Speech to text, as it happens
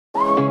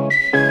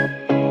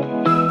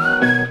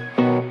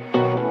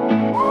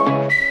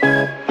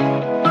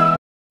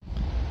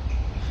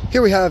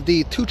Here we have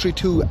the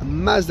 232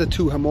 Mazda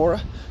 2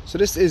 Homura. So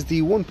this is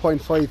the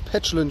 1.5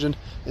 petrol engine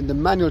in the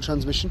manual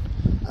transmission,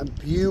 and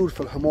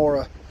beautiful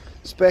Homura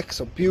spec,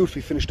 so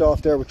beautifully finished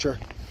off there with your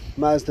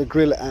Mazda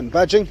grille and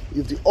badging.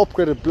 You have the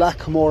upgraded black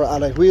Homura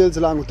alloy wheels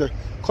along with their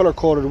colour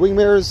coded wing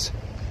mirrors.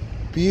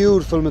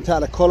 Beautiful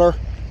metallic colour.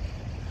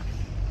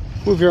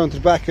 Move here onto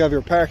the back, you have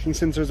your parking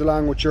sensors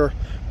along with your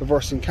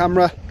reversing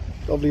camera.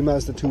 Lovely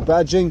Mazda 2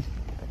 badging.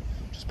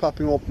 Just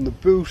popping open the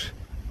boot.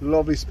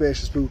 Lovely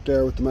spacious boot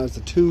there with the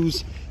Mazda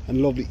 2s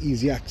and lovely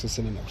easy access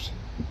in and out.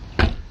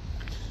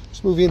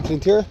 Just moving into the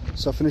interior,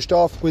 so finished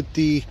off with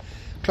the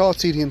cloth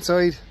seating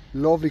inside.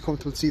 Lovely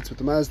comfortable seats with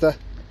the Mazda.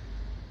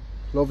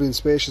 Lovely and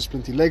spacious,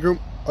 plenty of legroom.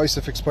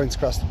 Isofix points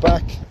across the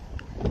back.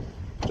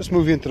 Just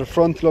moving into the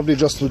front, lovely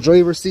adjustable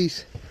driver's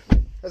seat.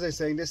 As I was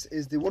saying, this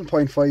is the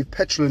 1.5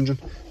 petrol engine,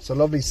 so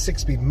lovely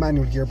 6-speed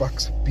manual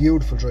gearbox.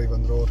 Beautiful drive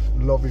on the road,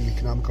 lovely and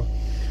economical.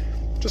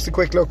 Just a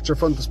quick look at your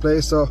front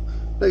display, so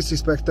nicely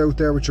spec'd out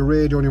there with your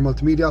radio and your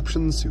multimedia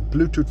options, your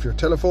Bluetooth for your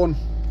telephone,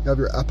 you have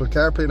your Apple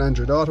CarPlay and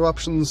Android Auto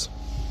options.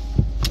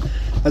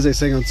 As I was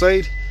saying, on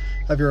side,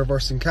 have your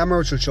reversing camera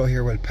which will show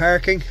here while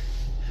parking.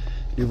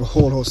 You have a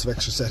whole host of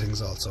extra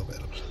settings also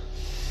available.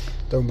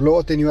 Down below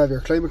it then you have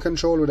your climate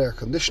control with air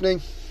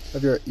conditioning,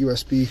 have your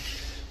USB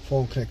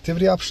phone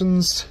connectivity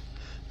options,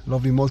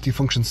 lovely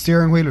multi-function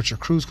steering wheel with your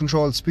cruise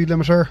control, speed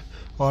limiter,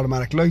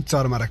 automatic lights,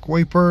 automatic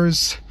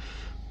wipers.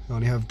 You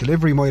only have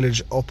delivery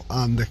mileage up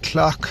on the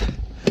clock.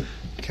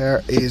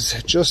 Car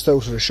is just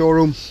out of the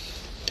showroom.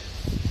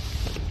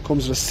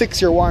 Comes with a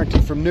 6-year warranty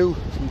from new,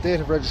 from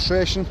date of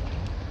registration.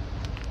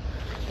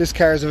 This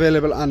car is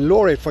available on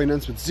low rate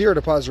finance with zero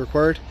deposit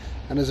required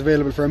and is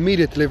available for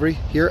immediate delivery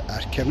here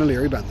at Kevin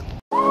O'Leary, Bandon.